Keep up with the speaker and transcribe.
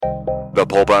The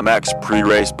Pulp MX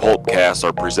pre-race Pulpcasts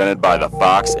are presented by the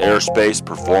Fox Aerospace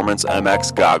Performance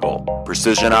MX Goggle.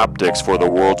 Precision optics for the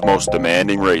world's most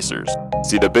demanding racers.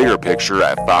 See the bigger picture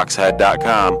at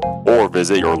foxhead.com or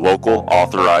visit your local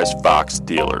authorized Fox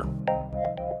dealer.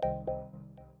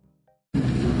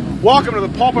 Welcome to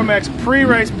the Pulp MX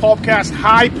pre-race Pulpcast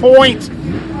High Point,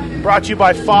 brought to you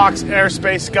by Fox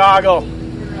Aerospace Goggle.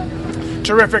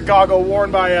 Terrific goggle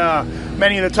worn by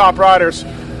many of the top riders.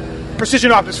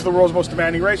 Precision optics for the world's most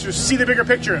demanding racers. See the bigger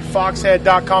picture at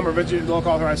foxhead.com or visit your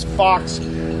local authorized Fox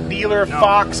dealer,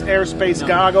 Fox Aerospace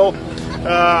Goggle.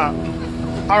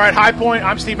 All right, High Point.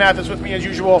 I'm Steve Matthes. With me, as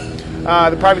usual,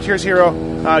 the privateer's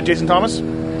hero, Jason Thomas.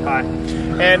 Hi.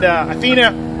 And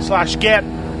Athena/Get,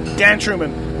 Dan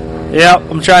Truman. Yep,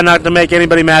 I'm trying not to make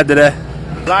anybody mad today.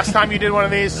 Last time you did one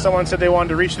of these, someone said they wanted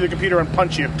to reach through the computer and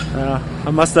punch you. I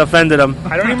must have offended them.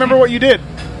 I don't even remember what you did,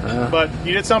 but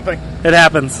you did something. It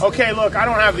happens. Okay, look, I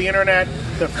don't have the internet.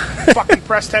 The fucking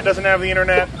press tent doesn't have the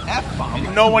internet.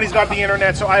 Nobody's got the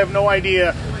internet, so I have no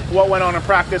idea what went on in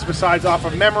practice besides off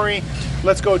of memory.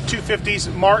 Let's go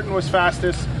 250s. Martin was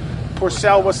fastest.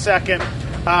 Purcell was second.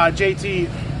 JT,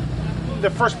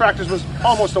 the first practice was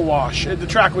almost a wash. The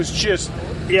track was just...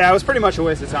 Yeah, it was pretty much a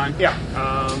waste of time. Yeah.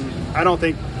 I don't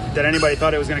think that anybody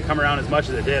thought it was going to come around as much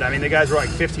as it did. I mean, the guys were like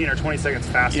 15 or 20 seconds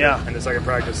faster in the second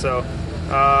practice. So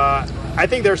I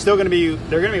think they're still going to be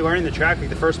learning the track. Like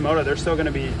the first moto, they're still going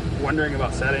to be wondering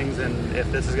about settings and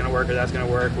if this is going to work or that's going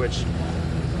to work, which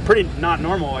pretty not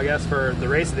normal, I guess, for the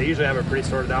races. They usually have it pretty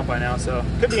sorted out by now. So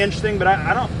could be interesting, but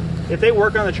I don't. If they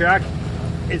work on the track,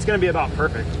 it's going to be about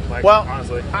perfect. Like, well,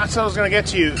 honestly, that's what I was going to get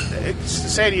to you. It's to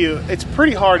say to you, it's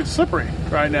pretty hard. It's slippery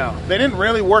right now. They didn't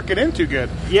really work it in too good.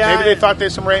 Yeah, maybe they thought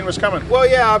some rain was coming. Well,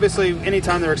 yeah, obviously,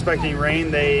 anytime they're expecting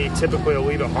rain, they typically will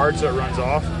leave it hard so it runs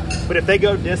off. But if they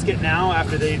go disc it now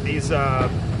after these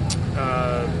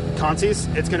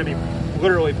consies, it's going to be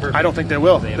literally perfect. I don't think they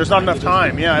will. There's not enough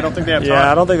time. Yeah, I don't think they have time.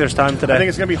 Yeah, I don't think there's time today. I think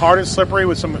it's going to be hard and slippery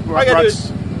with some All I got to do ruts.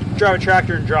 is drive a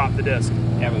tractor and drop the disc.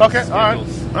 Yeah, Okay, all right.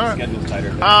 Schedule's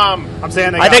tighter. I'm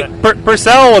saying I think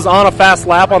Purcell was on a fast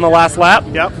lap on the last lap,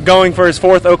 going for his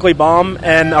fourth Oakley bomb,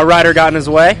 and a rider got in his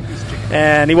way,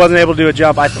 and he wasn't able to do a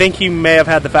jump. I think he may have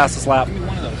had the fastest lap.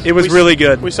 It was really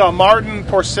good. We saw Martin,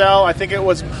 Purcell, I think it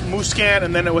was Musquin,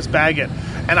 and then it was Baggett.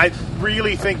 And I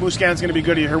really think Musquin's going to be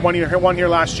good. He had one here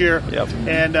last year,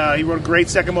 and he rode a great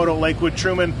second moto at Lakewood.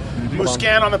 Truman,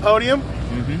 Musquin on the podium.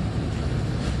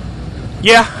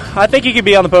 Yeah, I think he could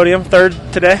be on the podium, third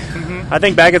today. I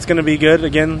think Baggett's going to be good,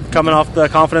 again, coming off the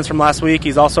confidence from last week.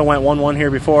 He's also went 1-1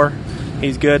 here before.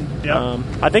 He's good.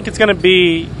 I think it's going to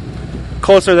be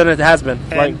closer than it has been,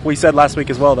 like we said last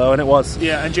week as well, though, and it was.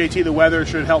 Yeah, and JT, the weather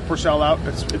should help Purcell out.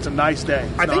 It's a nice day.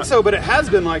 I think so, but it has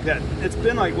been like that. It's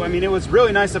been like, I mean, it was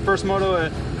really nice the first moto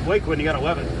at Lakewood, and he got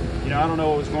 11. You know, I don't know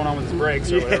what was going on with his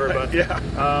brakes or whatever, but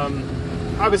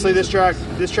obviously this track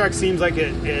seems like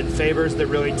it favors the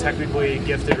really technically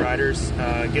gifted riders,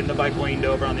 getting the bike leaned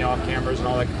over on the off cameras and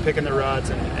all that, picking the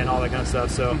ruts and all that kind of stuff.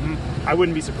 So I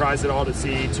wouldn't be surprised at all to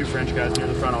see two French guys near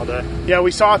the front all day. Yeah, we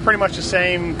saw pretty much the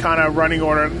same kind of running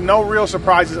order. No real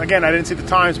surprises. Again, I didn't see the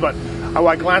times, but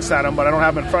I glanced at them, but I don't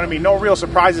have them in front of me. No real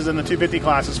surprises in the 250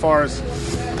 class as far as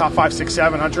top 5, 6,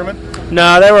 7, huh, Truman?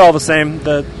 No, they were all the same.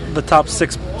 The top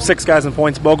six guys in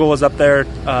points. Bogle was up there.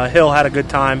 Hill had a good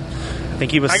time. I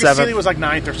think he was 7th. I guess he was like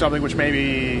 9th or something, which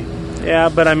maybe... Yeah,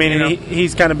 but I mean,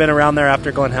 he's kind of been around there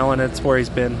after Glen Helen. It's where he's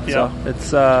been. Yeah.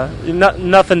 So it's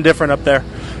nothing different up there.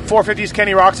 450s,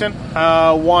 Kenny Roxon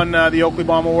won the Oakley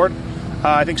Bomb Award.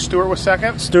 I think Stewart was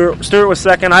second. Stewart was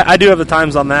second. I do have the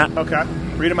times on that. Okay.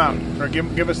 Read them out. Or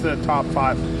give us the top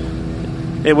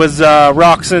 5. It was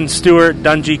Roxon, Stewart,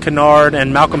 Dungey, Kennard,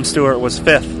 and Malcolm Stewart was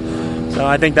 5th. So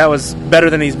I think that was better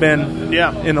than he's been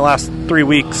in the last 3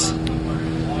 weeks.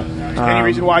 Any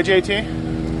reason why, JT?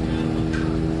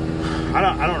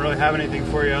 I don't really have anything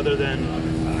for you other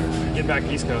than get back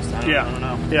East Coast. I don't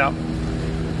know. Yeah.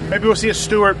 Maybe we'll see a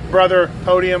Stewart brother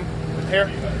podium here.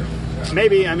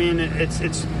 Maybe. I mean,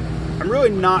 it's. I'm really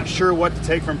not sure what to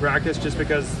take from practice, just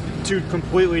because two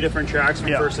completely different tracks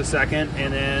from first to second,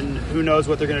 and then who knows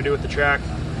what they're going to do with the track.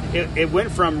 It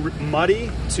went from muddy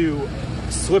to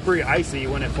slippery, icy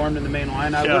when it formed in the main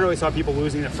line. I literally saw people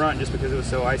losing the front just because it was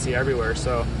so icy everywhere.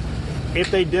 So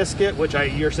if they disc it, which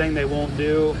you're saying they won't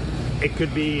do, it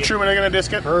could be Truman are going to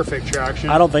disc it? Perfect traction.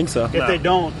 I don't think so. If they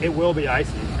don't, it will be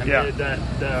icy. I mean,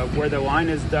 where the line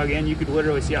is dug in, you could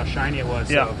literally see how shiny it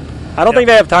was. Yeah. So. I don't think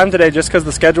they have time today just because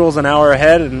the schedule's an hour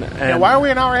ahead. And why are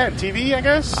we an hour ahead? TV, I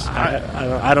guess?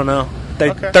 I don't know.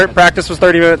 Third practice was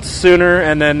 30 minutes sooner,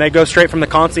 and then they go straight from the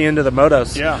consi into the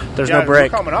motos. Yeah. There's no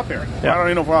break. We're coming up here. Yeah. I don't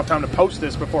even know if we'll have time to post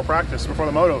this before practice, before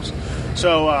the motos.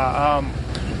 So,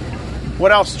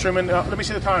 what else, Truman? Let me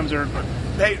see the times.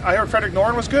 Hey, I heard Frederick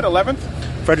Noren was good, 11th.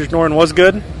 Frederick Noren was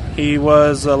good. He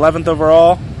was 11th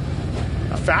overall.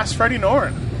 A fast Freddie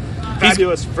Noren.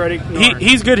 Fabulous Freddie Noren.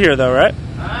 He's good here, though, right?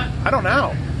 I don't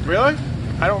know. Really?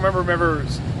 I don't remember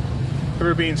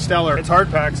being stellar. It's hard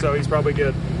pack, so he's probably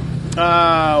good.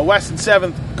 Weston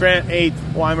 7th, Grant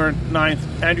 8th, Weimer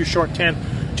 9th, Andrew Short 10th.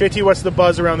 JT, what's the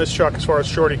buzz around this truck as far as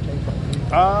Shorty?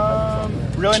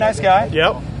 Really nice guy.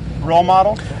 Yep. Role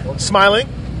model. Smiling.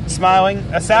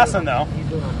 Assassin, though.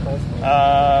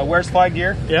 Wears fly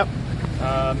gear. Yep.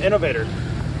 Innovator.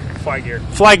 Fly gear.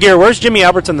 Fly gear. Where's Jimmy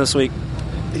Albertson this week?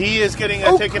 He is getting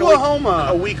taking Oklahoma.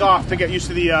 a week off to get used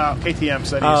to the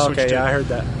KTMs that he's switched to. Yeah, I heard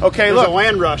that. Okay, There's look. a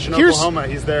land rush in Oklahoma.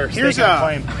 He's there. Here's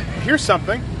something.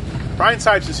 Ryan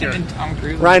Sipes is here.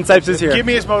 Ryan Sipes is here. Give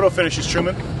me his moto finishes,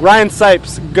 Truman. Ryan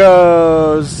Sipes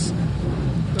goes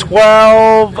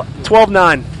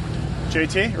 12-9.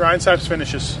 JT, Ryan Sipes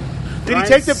finishes. Did he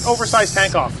take the oversized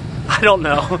tank off? I don't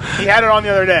know. He had it on the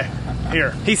other day.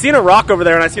 Here. He's seen a rock over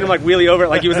there, and I seen him like wheelie over it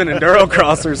like he was in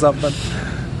endurocross or something.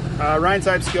 Ryan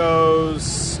Sipes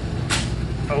goes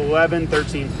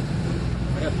 11-13.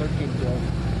 I got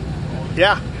 13-12.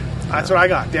 Yeah, that's what I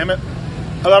got. Damn it.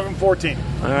 11-14.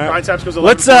 All right. Ryan Sipes goes 11-14.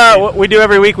 Let's what we do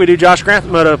every week. We do Josh Grant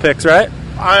moto picks, right?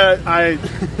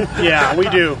 Yeah, we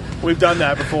do. We've done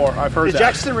that before. I've heard Is that.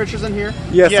 Jackson Richardson here?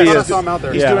 Yes, Yes, he I is. saw him out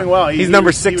there. He's doing well. He's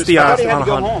number 60 I on thought he had to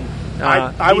go Honda. home.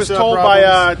 I was Visa told by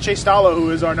problems. Chase Stallo, who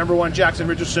is our number one Jackson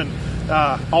Richardson,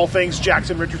 all things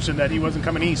Jackson Richardson, that he wasn't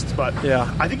coming east. But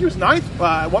Yeah. I think he was 9th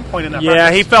at one point in that Yeah,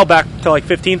 practice. he fell back to like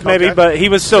 15th maybe, Okay. but he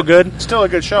was still good. Still a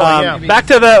good showing, yeah. Back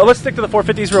to let's stick to the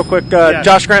 450s real quick. Yeah.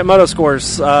 Josh Grant moto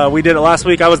scores. We did it last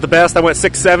week. I was the best. I went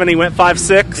 6.7. He went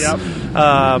 5.6. Yep.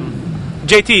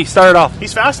 JT started off.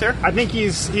 He's fast there. I think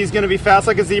he's going to be fast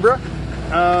like a zebra.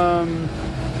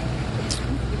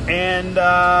 And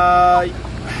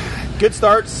good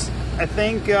starts. I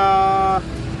think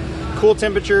cool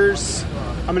temperatures.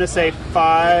 I'm going to say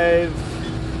 5.5.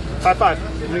 I'm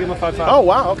going to give him a 5.5. Oh,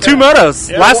 wow. Okay. 2 motos.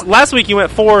 Yeah, last week he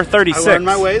went 4.36. I learned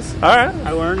my ways. All right.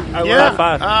 I learned. Yeah.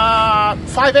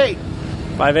 5.8.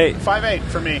 5.8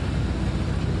 for me.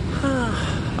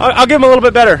 I'll give him a little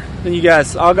bit better than you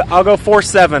guys. I'll go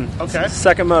 4.7. Okay.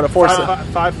 Second moto 4.7.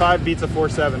 5.5 beats a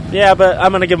 4.7. Yeah, but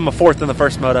I'm gonna give him a 4th in the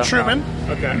first moto. Truman.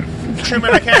 Okay.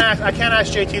 Truman, I can't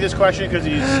ask JT this question because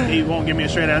he won't give me a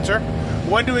straight answer.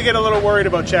 When do we get a little worried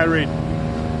about Chad Reed?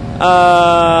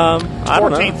 I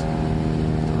don't know. 14th.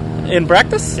 In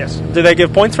practice? Yes. Do they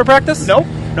give points for practice? Nope.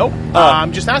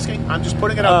 I'm just asking. I'm just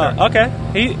putting it out there. Okay.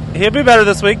 He'll be better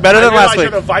this week. Better than last week.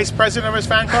 You're the vice president of his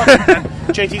fan club, and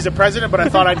JT's the president. But I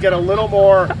thought I'd get a little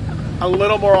more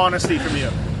honesty from you.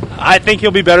 I think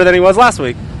he'll be better than he was last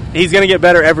week. He's going to get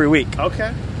better every week.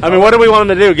 Okay. I mean, what do we want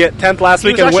him to do? Get 10th last He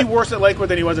week was and actually win? worse at Lakewood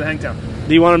than he was at Hangtown.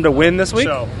 Do you want him to win this week?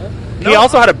 So He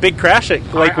also had a big crash at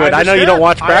Lakewood. I know you don't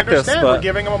watch practice, I understand. but We're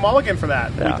giving him a mulligan for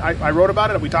that. Yeah. I wrote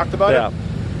about it. We talked about yeah. it.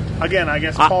 Again, I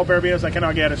guess Paul Barbios, I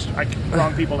cannot get it.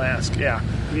 Wrong people to ask. Yeah.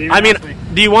 I mean,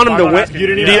 do you want him to win? You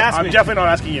didn't even ask me. I'm definitely not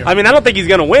asking you. I mean, I don't think he's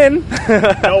going to win.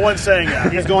 No one's saying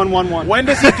that. He's going 1-1. When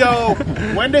does he go?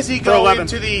 When does he go 11.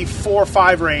 into the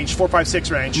 4-5 range,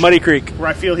 4-5-6 range? Muddy Creek. Where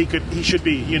I feel he should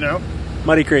be. You know,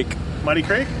 Muddy Creek. Muddy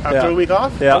Creek after Yeah. a week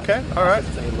off. Yeah. Okay. All right.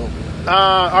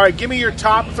 All right. Give me your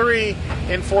top 3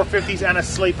 in 450s and a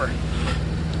sleeper.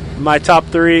 My top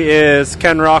 3 is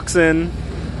Ken Roxon,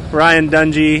 Ryan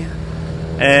Dungey,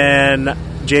 and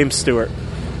James Stewart.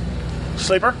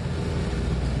 Sleeper.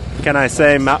 Can I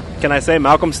say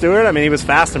Malcolm Stewart? I mean, he was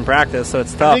fast in practice, so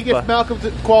it's tough. I think if Malcolm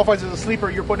qualifies as a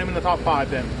sleeper, you're putting him in the top 5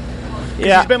 then.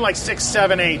 Yeah. He's been like 6,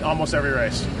 7, 8 almost every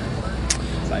race.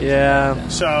 Yeah.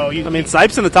 So I mean,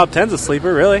 Sipes in the top 10's a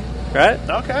sleeper, really, right?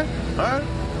 Okay. All right.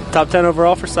 Top 10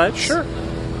 overall for Sipes? Sure.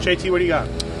 JT, what do you got?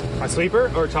 My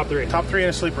sleeper or top 3? Top 3 and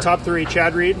a sleeper. Top 3,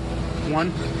 Chad Reed,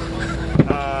 1.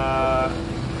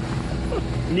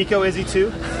 Nico Izzy,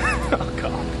 2. Oh,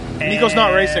 God. Nico's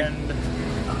not racing.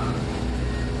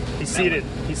 He's seated.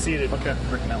 Okay.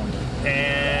 Rick Mellon.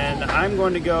 And I'm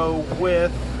going to go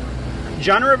with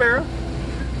John Rivera,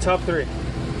 top 3.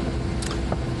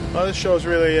 Well, this show's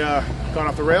really gone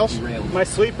off the rails. My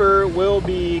sleeper will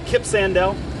be Kip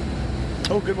Sandell.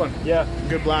 Oh, good one. Yeah,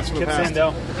 Good blast from the Kip past.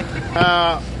 Sandell.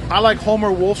 I like Homer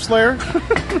Wolfslayer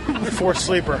for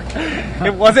sleeper.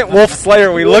 It wasn't Wolf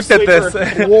Slayer. We looked at this.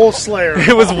 Wolfslayer.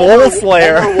 It was Wolf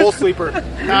Slayer. Homer Wolf Sleeper.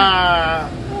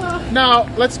 Now,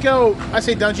 let's go. I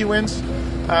say Dungey wins.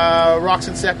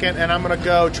 Roxon second, and I'm going to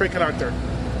go Trey Kennard third.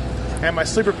 And my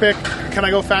sleeper pick, can I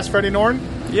go Fast Freddie Norton?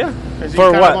 Yeah. Is he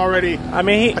For kind what? of already I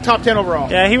mean, a top 10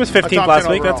 overall? yeah, he was 15th last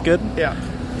week. That's good. Yeah.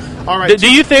 All right.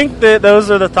 Do you think that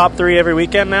those are the top 3 every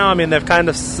weekend now? I mean, they've kind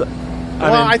of...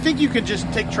 I think you could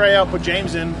just take Trey out, put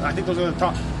James in. I think those are the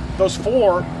top. Those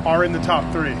 4 are in the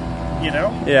top 3. You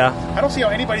know? Yeah. I don't see how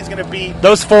anybody's going to beat.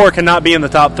 Those 4 cannot be in the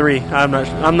top 3. I'm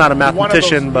not a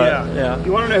mathematician, but yeah.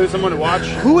 You want to know who's someone to watch?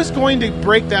 Who is going to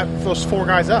break those 4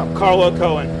 guys up? Carlo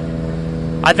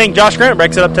Cohen. I think Josh Grant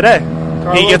breaks it up today.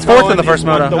 He gets 4th in the first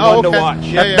moto. The one to watch.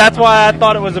 Yeah. That's why I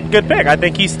thought it was a good pick. I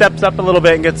think he steps up a little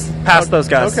bit and gets past those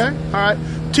guys. Okay. All right.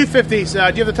 250s.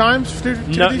 Do you have the times?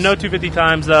 No 250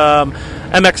 times.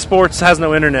 MX Sports has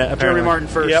no internet, apparently. Jeremy Martin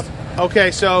first. Yep. Okay,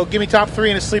 so give me top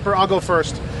 3 in a sleeper. I'll go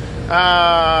first.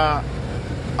 I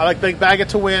like Big Baggett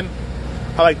to win.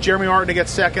 I like Jeremy Martin to get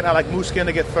second. I like Muskin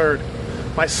to get third.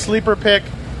 My sleeper pick,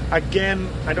 again,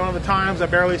 I don't have the times. I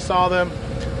barely saw them.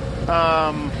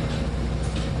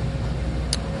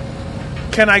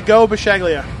 Can I go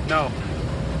Biscaglia? No.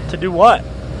 To do what?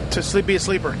 To be a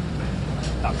sleeper.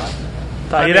 Top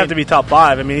 5. He'd have to be top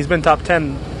 5. I mean, he's been top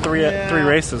 10 3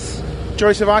 races.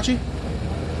 Joey Savacci?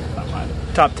 Top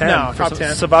 5. Top 10. No, top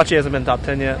 10. Savacci hasn't been top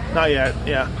 10 yet. Not yet,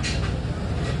 yeah.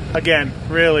 Again,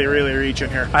 really, really reaching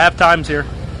here. I have times here.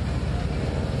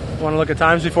 Want to look at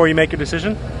times before you make your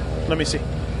decision? Let me see.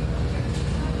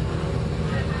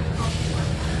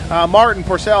 Martin,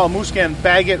 Porcel, Muskin,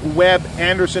 Baggett, Webb,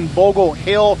 Anderson, Bogle,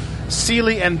 Hill,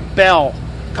 Seeley, and Bell.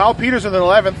 Kyle Peters in the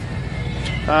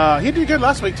 11th. He did good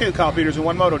last week, too, Kyle Peters, in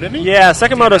one moto, didn't he? Yeah,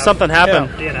 second moto something happened.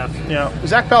 DNF. Yeah.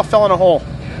 Zach Bell fell in a hole.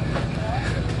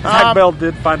 Zach Bell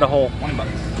did find a hole. $20.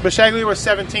 Biscaglia was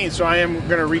 17th, so I am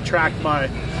going to retract my...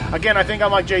 Again, I think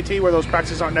I'm like JT, where those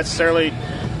practices aren't necessarily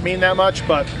mean that much,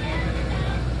 but...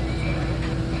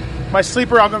 My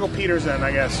sleeper, I'm going to go Peters then,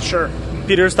 I guess. Sure.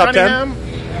 Peters top 10?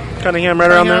 Cunningham right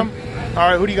around there.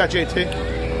 All right, who do you got,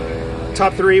 JT?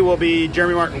 Top 3 will be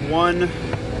Jeremy Martin 1,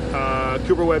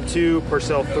 Cooper Webb 2,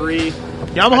 Purcell 3.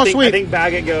 Yamaha sweet. I think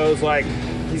Baggett goes like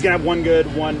he's gonna have one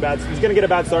good, one bad. He's gonna get a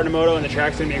bad start in a moto, and the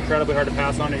track's gonna be incredibly hard to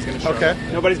pass on. And he's gonna struggle. Okay.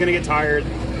 Nobody's gonna get tired.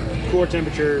 Cooler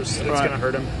temperatures. It's gonna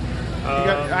hurt him.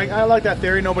 I like that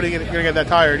theory. Nobody's going to get that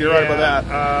tired. You're right about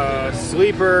that.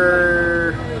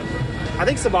 Sleeper. I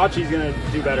think Savacci's going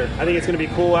to do better. I think it's going to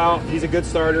be cool out. He's a good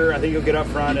starter. I think he'll get up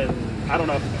front, and I don't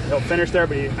know if he'll finish there,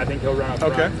 but I think he'll run up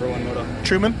front for one moto.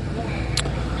 Truman?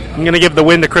 I'm going to give the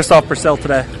win to Christoph Purcell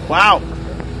today. Wow.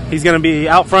 He's going to be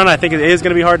out front. I think it is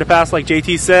going to be hard to pass, like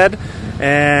JT said,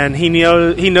 and he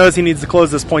knows he needs to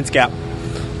close this points gap.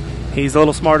 He's a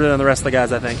little smarter than the rest of the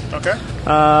guys, I think. Okay.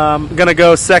 I'm going to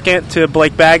go second to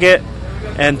Blake Baggett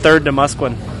and third to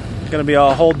Musquin. It's going to be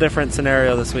a whole different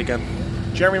scenario this weekend.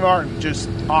 Jeremy Martin, just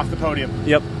off the podium.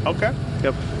 Yep. Okay.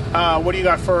 Yep. What do you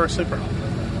got for a sleeper?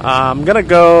 I'm going to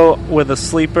go with a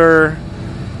sleeper.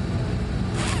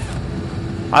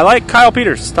 I like Kyle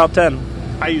Peters, top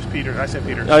 10. I use Peters. I said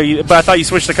Peters. Oh, but I thought you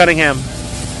switched to Cunningham.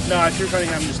 No, I threw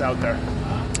Cunningham just out there.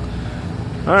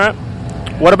 All right.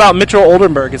 What about Mitchell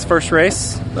Oldenburg, his first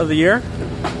race of the year?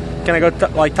 Can I go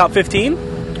top 15?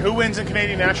 Who wins in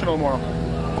Canadian National tomorrow?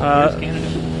 In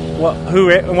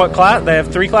what class? They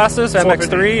have 3 classes,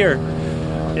 MX3 or?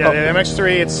 Yeah, the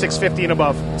MX3, it's 650 and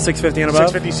above. 650 and above?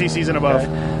 650 cc's and above.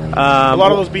 Okay. A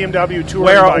lot of those BMW touring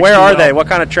Where bikes. Where are they? What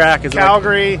kind of track is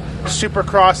Calgary, super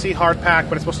crossy, hard pack,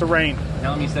 but it's supposed to rain.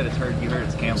 Tell him you said it's hurt. You heard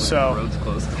it's Campbell. So, the road's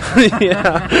closed.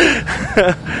 Yeah.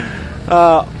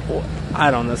 I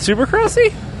don't know. Super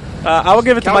crossy? I will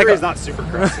give it to Michael. Calgary's not super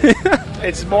crossy.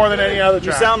 It's more than any other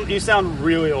track. You sound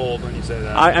really old when you say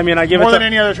that. I give more it to than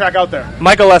any other track out there.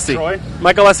 Michael Lessie. Troy?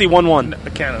 Michael Lessie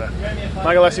 1-1. Canada.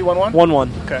 Michael Lessie 1-1?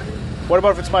 1-1. Okay. What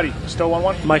about if it's muddy? Still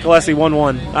 1-1? Michael Lessie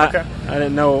 1-1. Okay. I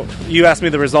didn't know. You asked me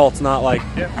the results, not like.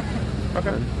 Yeah.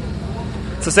 Okay.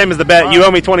 It's the same as the bet. You owe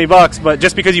me $20, but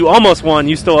just because you almost won,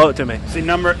 you still owe it to me. See,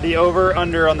 the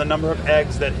over/under on the number of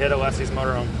eggs that hit Alessi's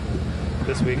motorhome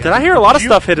this weekend. Did I hear a lot of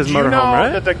stuff hit his motorhome, you know right?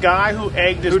 that the guy who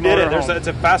egged his Who did motorhome... it? It's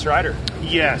a fast rider.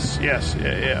 Yes.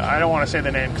 Yeah. I don't want to say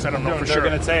the name because I don't know for sure. They're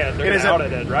going to say it. They're going to out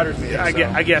it at riders meeting.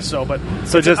 I guess so, but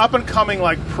so it's an up-and-coming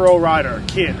pro rider,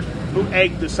 kid, who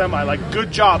egged the semi.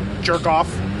 Good job, jerk off.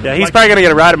 Yeah, he's probably going to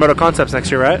get a ride at Moto Concepts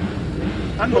next year, right? What do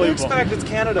you Unbelievable. expect? It's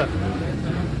Canada.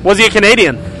 Was he a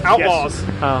Canadian? Outlaws.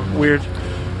 Yes. Oh, weird.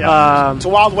 Yeah. It's a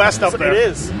Wild West up there. It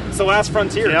is. It's the last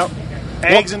frontier. Yep.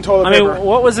 Eggs and toilet paper.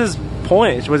 What was his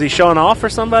point? Was he showing off for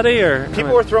somebody, or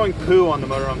people were throwing poo on the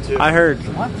motorhome too? I heard.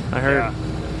 What? I heard. Yeah.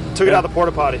 Took it out of the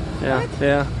porta potty. Yeah.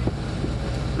 Yeah.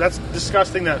 That's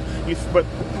disgusting. But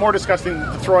more disgusting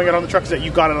than throwing it on the truck is that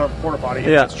you got it on the porta potty.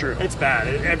 Yeah, that's true. It's bad.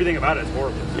 Everything about it is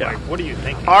horrible. Yeah. What are you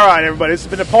thinking? All right, everybody. This has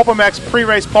been the Pulpamex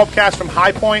pre-race Pulpcast from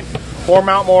High Point. or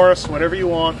Mount Morris, whatever you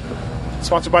want.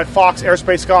 Sponsored by Fox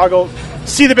Airspace Goggle.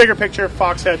 See the bigger picture,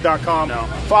 foxhead.com. No.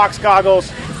 Fox Goggles,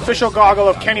 official goggle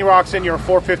of Kenny Roczen, your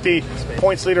 450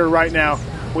 points leader right now.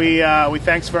 We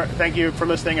thank you for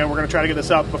listening, and we're going to try to get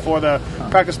this up before the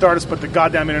practice starts, but the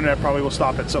goddamn internet probably will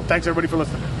stop it. So thanks everybody for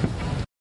listening.